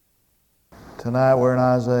Tonight we're in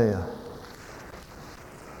Isaiah.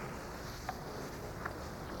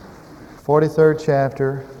 43rd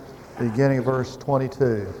chapter, beginning of verse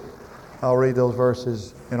 22. I'll read those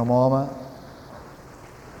verses in a moment.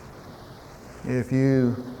 If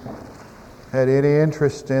you had any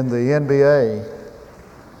interest in the NBA,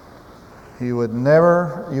 you would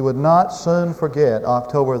not soon forget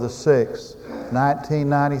October the 6th,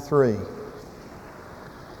 1993,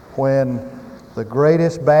 when the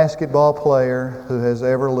greatest basketball player who has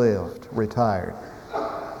ever lived retired.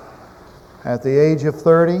 At the age of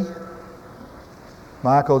 30,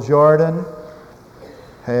 Michael Jordan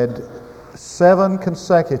had 7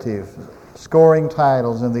 consecutive scoring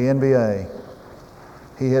titles in the NBA.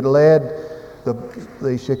 He had led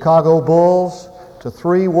the Chicago Bulls to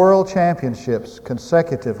 3 world championships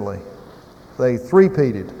consecutively. They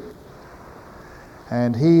three-peated.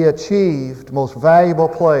 And he achieved Most Valuable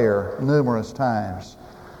Player numerous times.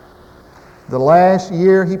 The last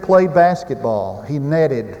year he played basketball, he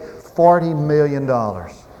netted $40 million.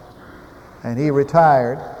 And he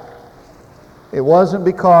retired. It wasn't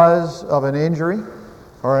because of an injury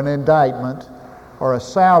or an indictment or a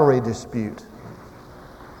salary dispute.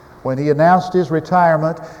 When he announced his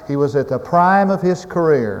retirement, he was at the prime of his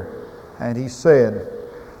career, and he said,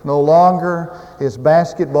 "No longer is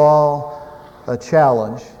basketball a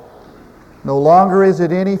challenge. No longer is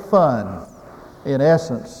it any fun. In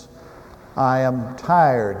essence, I am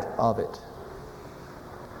tired of it."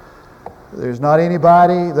 There's not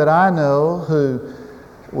anybody that I know who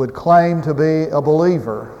would claim to be a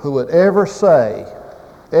believer who would ever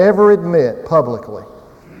admit publicly,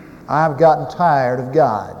 "I've gotten tired of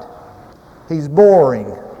God. He's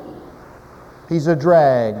boring. He's a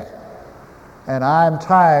drag. And I'm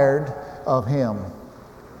tired of Him."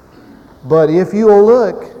 But if you will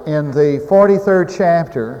look in the 43rd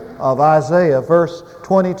chapter of Isaiah, verse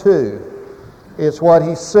 22, it's what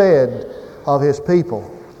he said of his people.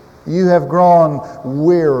 "You have grown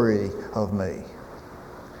weary of me."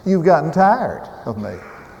 You've gotten tired of me.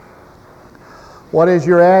 What is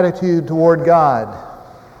your attitude toward God?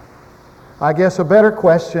 I guess a better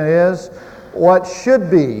question is, what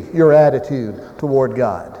should be your attitude toward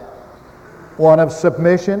God? One of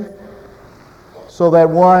submission, so that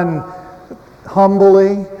one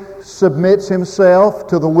humbly submits himself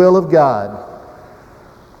to the will of God.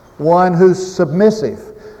 One who's submissive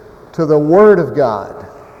to the Word of God.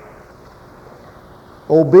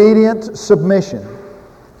 Obedient submission.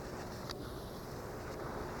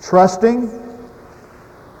 Trusting,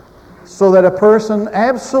 so that a person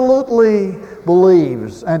absolutely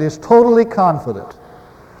believes and is totally confident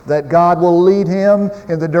that God will lead him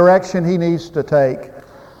in the direction he needs to take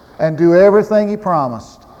and do everything He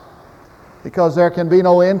promised. Because there can be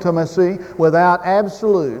no intimacy without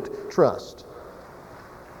absolute trust.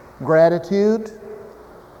 Gratitude.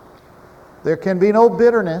 There can be no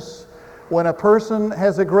bitterness when a person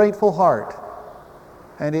has a grateful heart.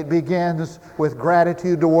 And it begins with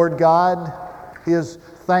gratitude toward God, His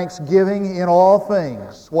thanksgiving in all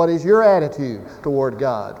things. What is your attitude toward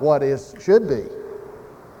God? What should be?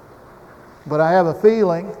 But I have a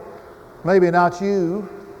feeling, maybe not you,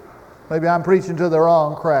 maybe I'm preaching to the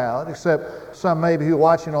wrong crowd, except some maybe who are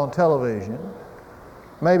watching on television.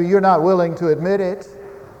 Maybe you're not willing to admit it.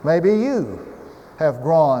 Maybe you have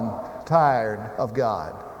grown tired of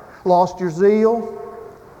God. Lost your zeal.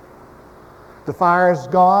 The fire's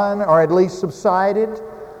gone, or at least subsided.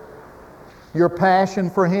 Your passion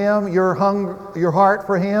for Him, your heart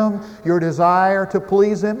for Him, your desire to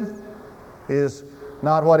please Him is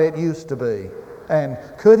not what it used to be. And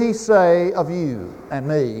could He say of you and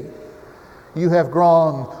me, "You have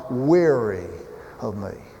grown weary of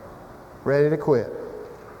me," ready to quit?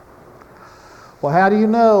 Well, how do you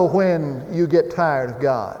know when you get tired of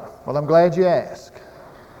God? Well, I'm glad you asked,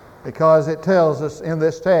 because it tells us in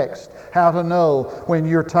this text how to know when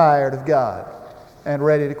you're tired of God and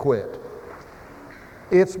ready to quit.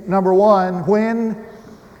 It's number 1,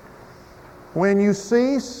 when you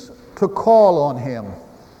cease to call on Him.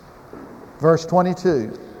 Verse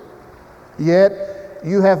 22. "Yet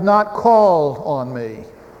you have not called on me,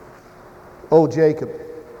 O Jacob."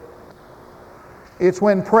 It's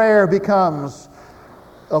when prayer becomes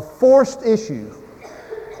a forced issue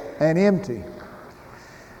and empty.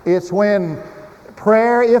 It's when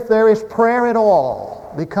prayer, if there is prayer at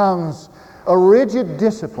all, becomes a rigid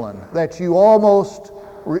discipline that you almost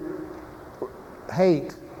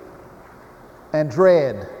hate and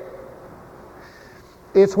dread.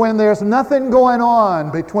 It's when there's nothing going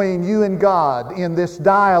on between you and God in this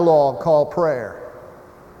dialogue called prayer.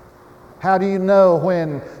 How do you know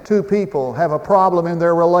when two people have a problem in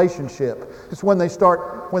their relationship? It's when they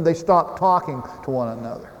stop talking to one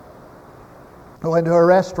another. Go into a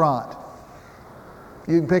restaurant.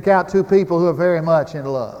 You can pick out two people who are very much in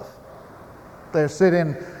love. They're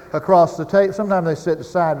sitting across the table. Sometimes they sit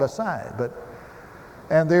side by side,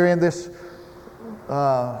 and they're in this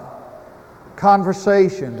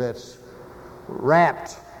conversation that's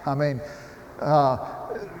wrapped. I mean,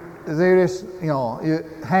 they're just,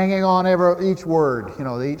 hanging on each word,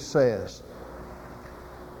 that each says.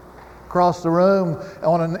 Across the room,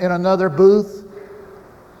 in another booth,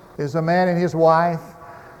 is a man and his wife.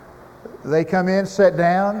 They come in, sit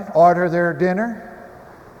down, order their dinner,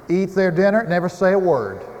 eat their dinner, never say a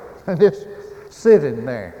word. And just sitting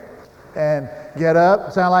there. And get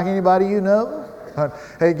up, sound like anybody you know?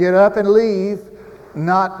 They get up and leave,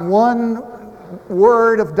 not one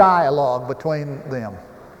word of dialogue between them.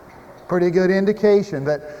 Pretty good indication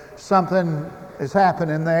that something is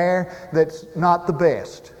happening there that's not the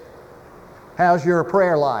best. How's your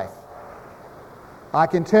prayer life? I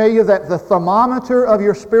can tell you that the thermometer of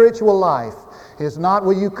your spiritual life is not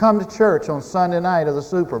will you come to church on Sunday night of the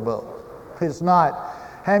Super Bowl. It's not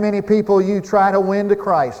how many people you try to win to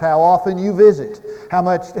Christ, how often you visit, how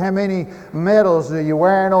many medals are you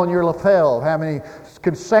wearing on your lapel, how many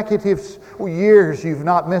consecutive years you've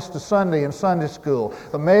not missed a Sunday in Sunday school.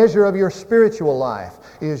 The measure of your spiritual life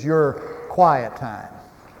is your quiet time.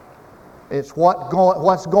 It's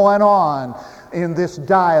what's going on in this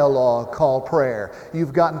dialogue called prayer.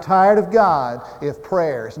 You've gotten tired of God if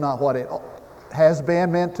prayer is not what it has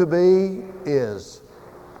been meant to be,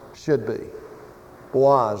 should be,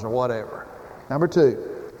 was, or whatever. Number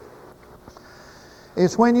 2,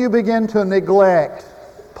 it's when you begin to neglect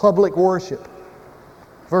public worship.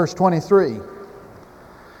 Verse 23,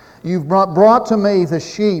 you've brought to me the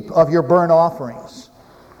sheep of your burnt offerings,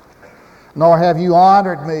 nor have you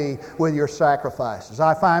honored me with your sacrifices.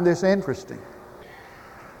 I find this interesting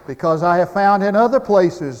because I have found in other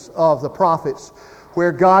places of the prophets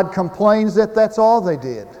where God complains that that's all they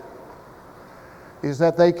did, is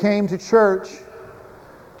that they came to church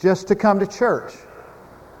just to come to church.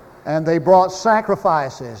 And they brought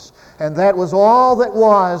sacrifices. And that was all that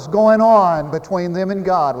was going on between them and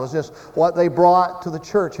God, was just what they brought to the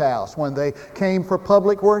church house when they came for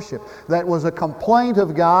public worship. That was a complaint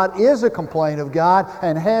of God, is a complaint of God,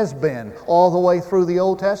 and has been all the way through the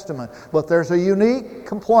Old Testament. But there's a unique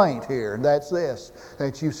complaint here, and that's this,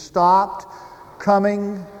 that you stopped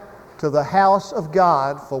coming to the house of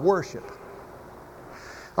God for worship.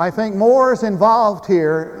 I think more is involved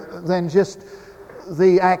here than just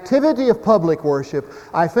the activity of public worship.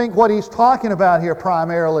 I think what he's talking about here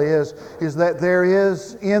primarily is that there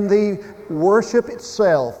is in the worship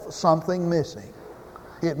itself something missing.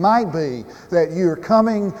 It might be that you're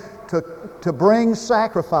coming to bring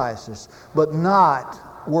sacrifices, but not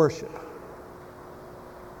worship.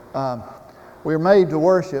 We're made to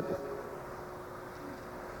worship.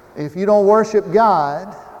 If you don't worship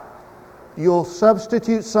God, you'll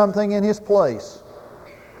substitute something in His place.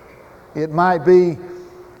 It might be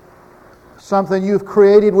something you've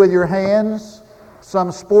created with your hands,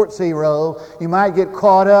 some sports hero. You might get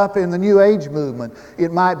caught up in the New Age movement.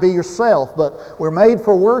 It might be yourself, but we're made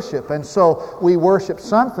for worship, and so we worship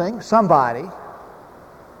something, somebody.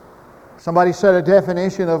 Somebody said a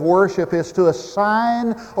definition of worship is to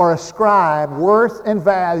assign or ascribe worth and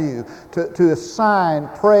value, to assign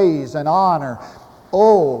praise and honor.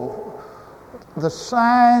 Oh, the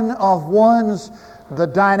sign of the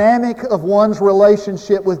dynamic of one's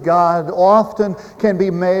relationship with God often can be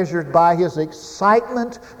measured by his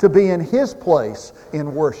excitement to be in His place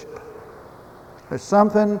in worship. There's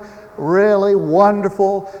something really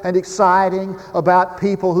wonderful and exciting about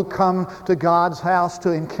people who come to God's house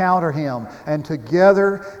to encounter Him, and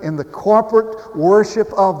together in the corporate worship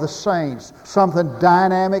of the saints, something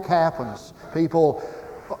dynamic happens.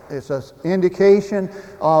 It's an indication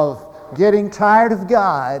of getting tired of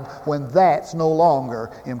God when that's no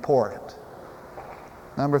longer important.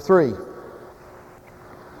 Number 3,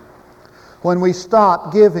 when we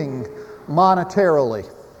stop giving monetarily.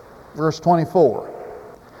 Verse 24,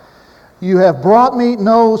 you have brought me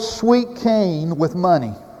no sweet cane with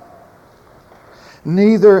money,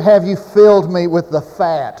 neither have you filled me with the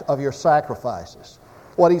fat of your sacrifices.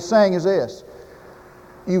 What he's saying is this: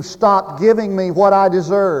 you've stopped giving me what I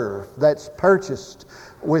deserve, that's purchased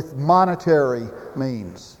with monetary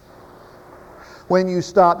means. When you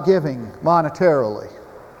stop giving monetarily.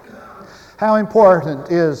 How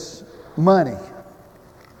important is money?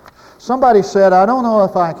 Somebody said, I don't know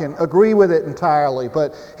if I can agree with it entirely,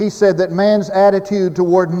 but he said that man's attitude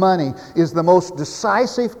toward money is the most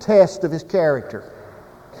decisive test of his character.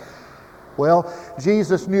 Well,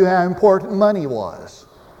 Jesus knew how important money was.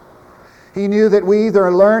 He knew that we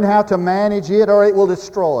either learn how to manage it or it will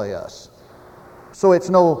destroy us. So it's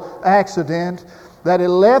no accident that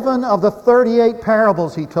 11 of the 38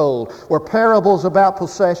 parables he told were parables about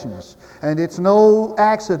possessions. And it's no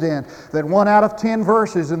accident that 1 out of 10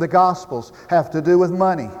 verses in the Gospels have to do with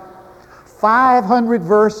money. 500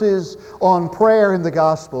 verses on prayer in the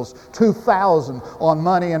Gospels, 2,000 on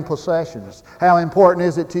money and possessions. How important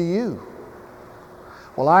is it to you?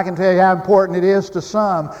 Well, I can tell you how important it is to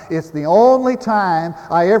some. It's the only time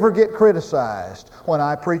I ever get criticized when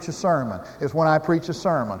I preach a sermon, is when I preach a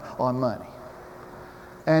sermon on money.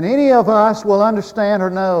 And any of us will understand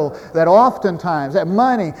or know that oftentimes that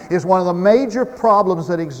money is one of the major problems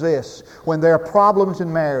that exists when there are problems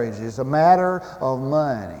in marriage. It's a matter of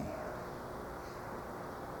money.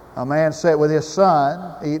 A man sat with his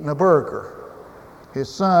son eating a burger. His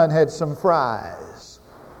son had some fries.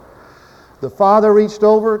 The father reached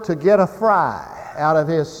over to get a fry out of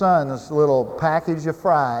his son's little package of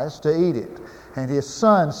fries to eat it. And his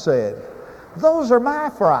son said, "Those are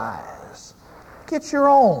my fries. Get your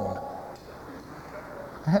own."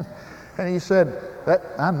 And he said,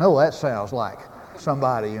 I know that sounds like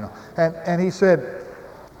somebody, you know. And he said,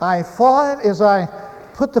 "I thought as I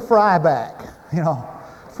put the fry back, you know,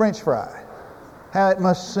 French fry, how it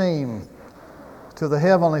must seem to the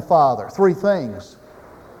Heavenly Father." 3 things.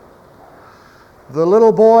 The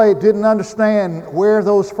little boy didn't understand where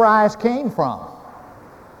those fries came from.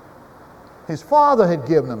 His father had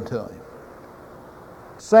given them to him.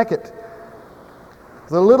 Second,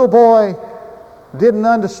 the little boy didn't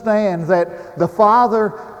understand that the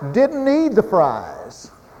father didn't need the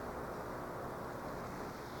fries.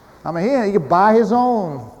 I mean, he could buy his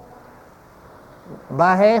own.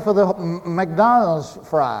 Buy half of the McDonald's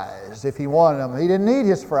fries if he wanted them. He didn't need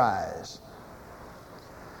his fries.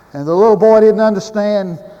 And the little boy didn't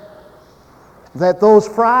understand that those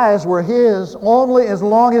fries were his only as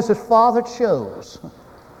long as his father chose.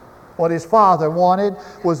 What his father wanted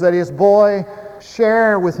was that his boy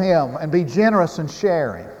share with him and be generous in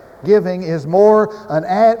sharing. Giving is more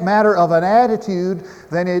a matter of an attitude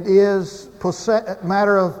than it is a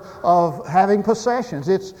matter of having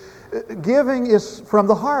possessions. Giving is from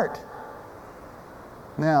the heart.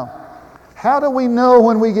 Now, how do we know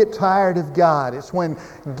when we get tired of God? It's when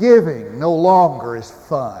giving no longer is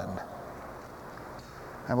fun.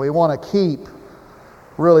 And we want to keep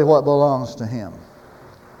really what belongs to Him.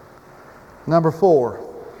 Number 4.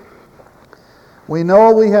 We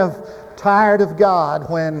know we have tired of God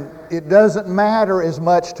when it doesn't matter as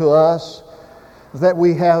much to us that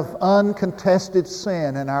we have uncontested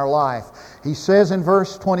sin in our life. He says in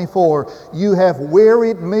verse 24, "You have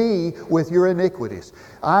wearied me with your iniquities."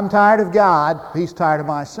 I'm tired of God. He's tired of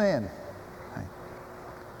my sin.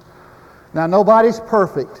 Now, nobody's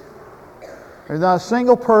perfect. There's not a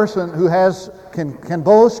single person who can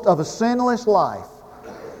boast of a sinless life.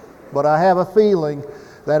 But I have a feeling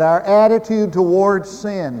that our attitude towards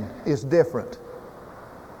sin is different.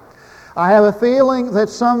 I have a feeling that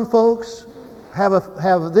some folks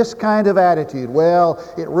have this kind of attitude. Well,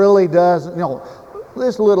 it really doesn't,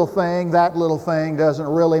 this little thing, that little thing doesn't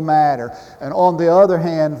really matter. And on the other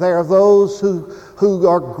hand, there are those who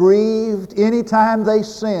are grieved anytime they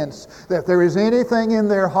sense that there is anything in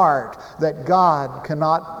their heart that God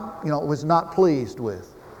was not pleased with.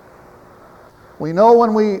 We know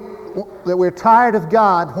that we're tired of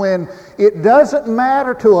God when it doesn't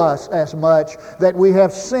matter to us as much that we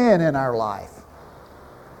have sin in our life.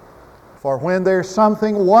 For when there's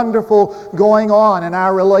something wonderful going on in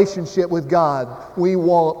our relationship with God, we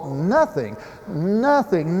want nothing,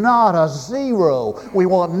 not a zero. We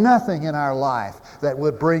want nothing in our life that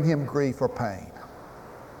would bring Him grief or pain.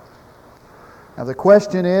 Now the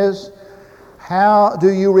question is, how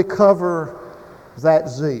do you recover that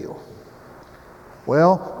zeal?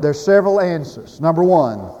 Well, there's several answers. Number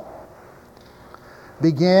 1,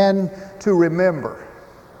 begin to remember.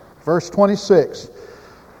 Verse 26,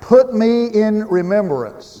 "Put me in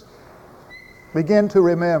remembrance." Begin to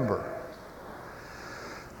remember.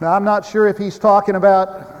 Now, I'm not sure if he's talking about,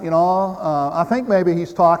 I think maybe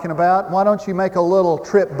he's talking about, why don't you make a little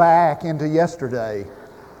trip back into yesterday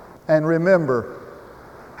and remember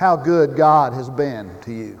how good God has been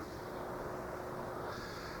to you.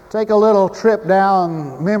 Take a little trip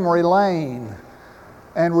down memory lane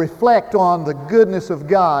and reflect on the goodness of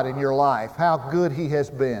God in your life, how good He has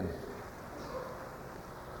been,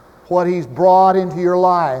 what He's brought into your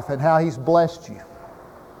life and how He's blessed you.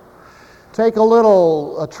 Take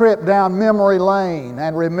a trip down memory lane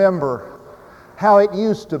and remember how it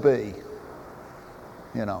used to be.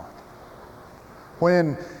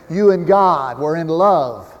 When you and God were in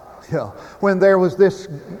love, when there was this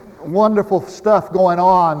wonderful stuff going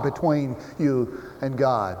on between you and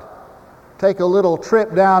God. Take a little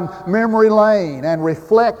trip down memory lane and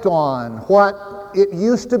reflect on what it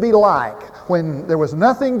used to be like when there was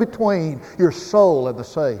nothing between your soul and the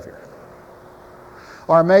Savior.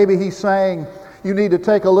 Or maybe he's saying you need to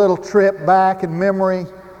take a little trip back in memory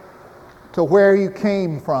to where you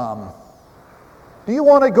came from. Do you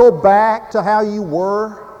want to go back to how you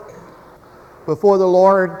were before the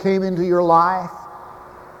Lord came into your life?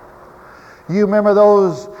 You remember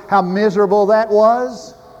how miserable that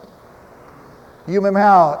was? You remember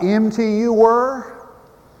how empty you were?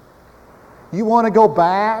 You want to go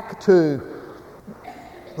back to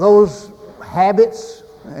those habits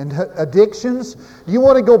and addictions? You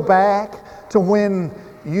want to go back to when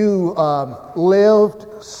you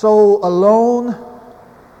lived so alone?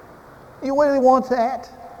 You really want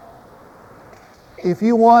that? If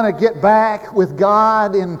you want to get back with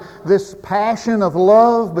God in this passion of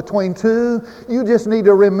love between two, you just need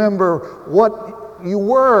to remember what you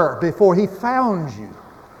were before He found you.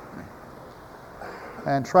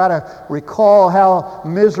 And try to recall how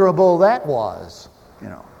miserable that was.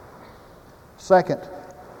 Second,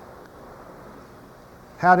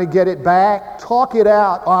 how to get it back? Talk it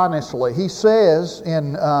out honestly. He says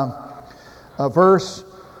in verse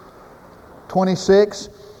 26,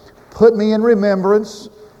 put me in remembrance,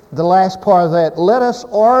 the last part of that, let us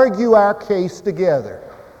argue our case together.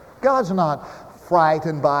 God's not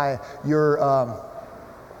frightened by your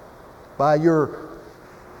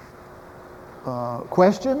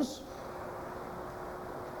questions,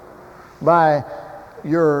 by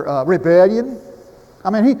your rebellion. I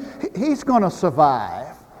mean, He's going to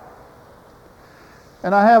survive.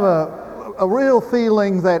 And I have a real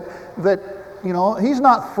feeling that He's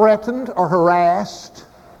not threatened or harassed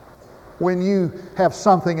when you have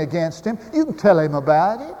something against Him. You can tell Him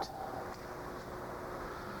about it.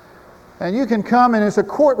 And you can come, and it's a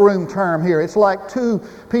courtroom term here. It's like two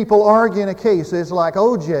people arguing a case. It's like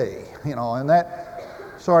O.J., and that,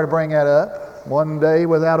 sorry to bring that up. One day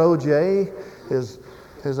without O.J. is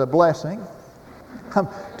a blessing.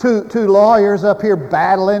 Two lawyers up here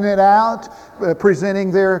battling it out,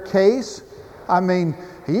 presenting their case. I mean,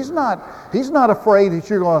 he's not afraid that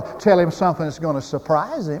you're going to tell him something that's going to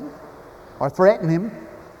surprise him or threaten him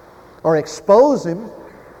or expose him.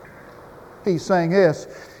 He's saying this,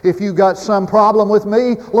 if you got some problem with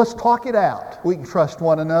me, let's talk it out. We can trust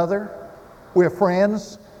one another. We're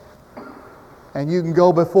friends. And you can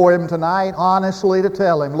go before Him tonight honestly to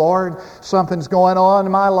tell Him, Lord, something's going on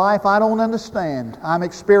in my life I don't understand. I'm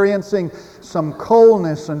experiencing some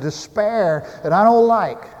coldness and despair that I don't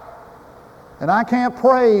like. And I can't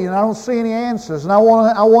pray, and I don't see any answers, and I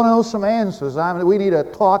want to know some answers. We need to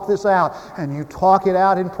talk this out. And you talk it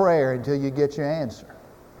out in prayer until you get your answer.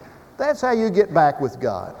 That's how you get back with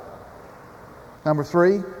God. Number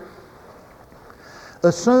 3,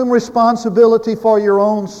 assume responsibility for your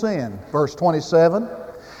own sin. Verse 27,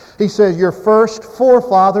 he says, your first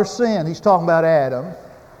forefather sinned. He's talking about Adam.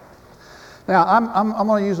 Now, I'm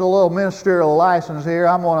going to use a little ministerial license here.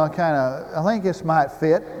 I'm going to I think this might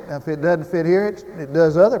fit. If it doesn't fit here, it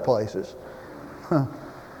does other places. You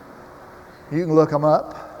can look them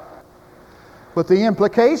up. But the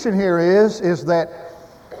implication here is that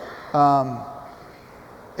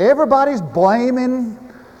everybody's blaming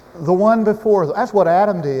the one before. That's what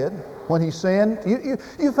Adam did when he sinned.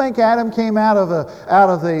 You think Adam came out of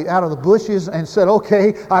the bushes and said,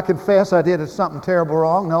 "Okay, I confess I did something terrible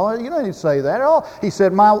wrong"? No, you don't need to say that at all. He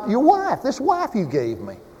said, "Your wife, this wife you gave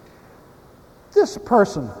me, this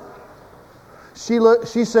person."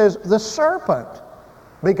 She says, "The serpent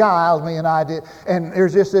beguiled me, and I did." And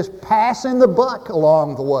there's just this passing the buck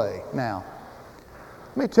along the way. Now,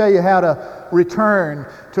 let me tell you how to return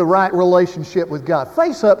to right relationship with God.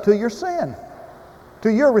 Face up to your sin,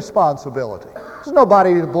 to your responsibility. There's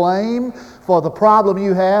nobody to blame for the problem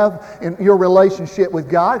you have in your relationship with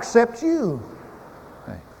God except you.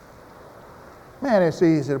 Man, it's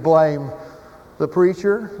easy to blame the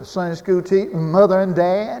preacher, the Sunday school teacher, mother and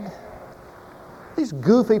dad. These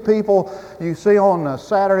goofy people you see on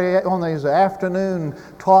Saturday, on these afternoon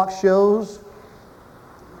talk shows.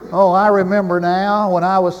 Oh, I remember now when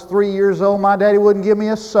I was 3 years old, my daddy wouldn't give me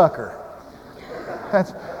a sucker.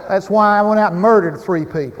 That's why I went out and murdered 3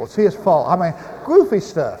 people. It's his fault. I mean, goofy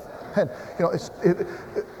stuff. And,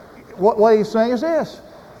 what he's saying is this.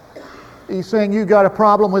 He's saying you got a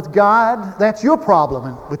problem with God. That's your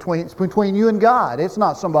problem. It's between you and God. It's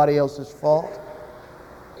not somebody else's fault.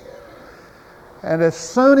 And as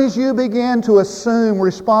soon as you begin to assume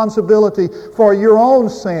responsibility for your own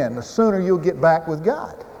sin, the sooner you'll get back with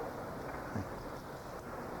God.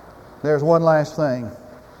 There's one last thing,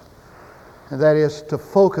 and that is to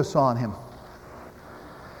focus on Him.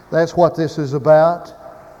 That's what this is about.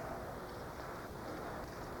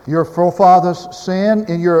 Your forefathers sinned,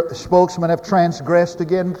 and your spokesmen have transgressed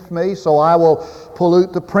against me, so I will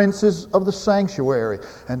pollute the princes of the sanctuary,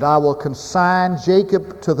 and I will consign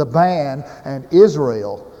Jacob to the ban and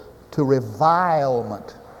Israel to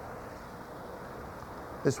revilement.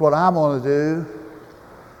 It's what I'm going to do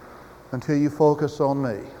until you focus on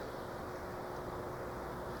me.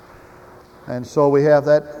 And so we have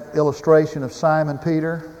that illustration of Simon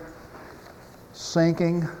Peter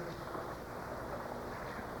sinking.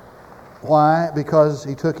 Why? Because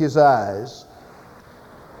he took his eyes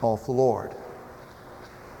off the Lord.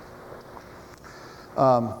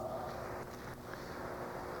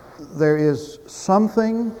 There is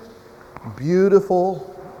something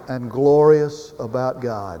beautiful and glorious about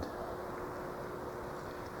God.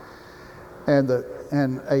 And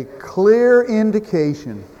a clear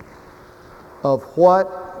indication of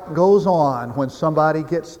what goes on when somebody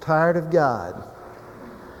gets tired of God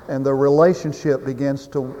and the relationship begins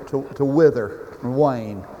to wither and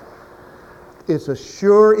wane. It's a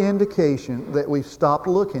sure indication that we've stopped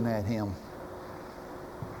looking at Him.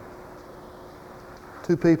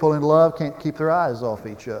 Two people in love can't keep their eyes off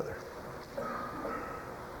each other.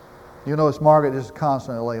 You notice Margaret is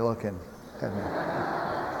constantly looking at me.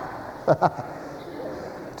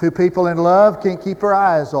 Two people in love can't keep their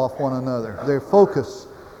eyes off one another. Their focus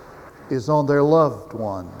is on their loved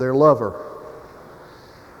one, their lover.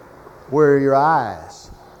 Where are your eyes?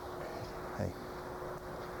 Hey.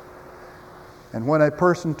 And when a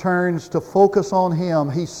person turns to focus on Him,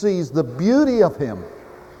 he sees the beauty of Him.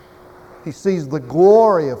 He sees the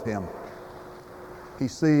glory of Him. He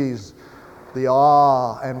sees the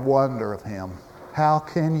awe and wonder of Him. How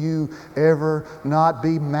can you ever not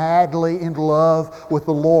be madly in love with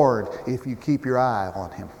the Lord if you keep your eye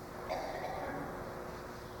on Him?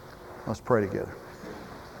 Let's pray together.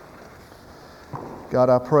 God,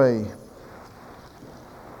 I pray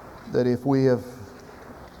that if we have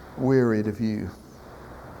wearied of You,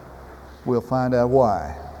 we'll find out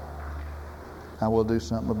why, and we'll do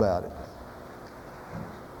something about it.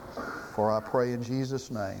 For I pray in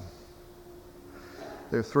Jesus' name.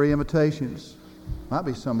 There are 3 invitations. Might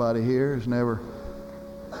be somebody here who's never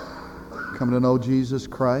come to know Jesus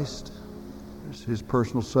Christ as his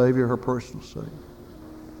personal Savior, her personal Savior.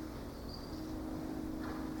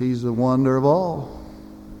 He's the wonder of all,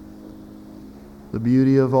 the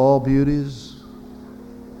beauty of all beauties,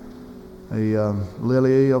 a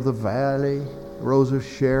lily of the valley, rose of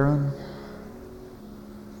Sharon.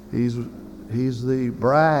 He's the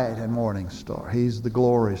bright and morning star. He's the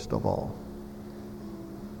glorious of all.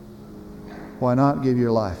 Why not give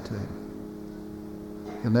your life to Him?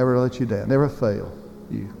 He'll never let you down, never fail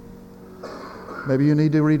you. Maybe you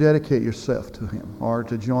need to rededicate yourself to Him, or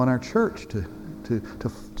to join our church to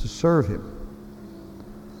serve Him.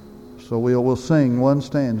 So we'll sing one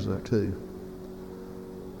stanza or two.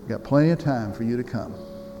 We've got plenty of time for you to come.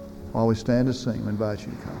 While we stand to sing, we invite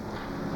you to come.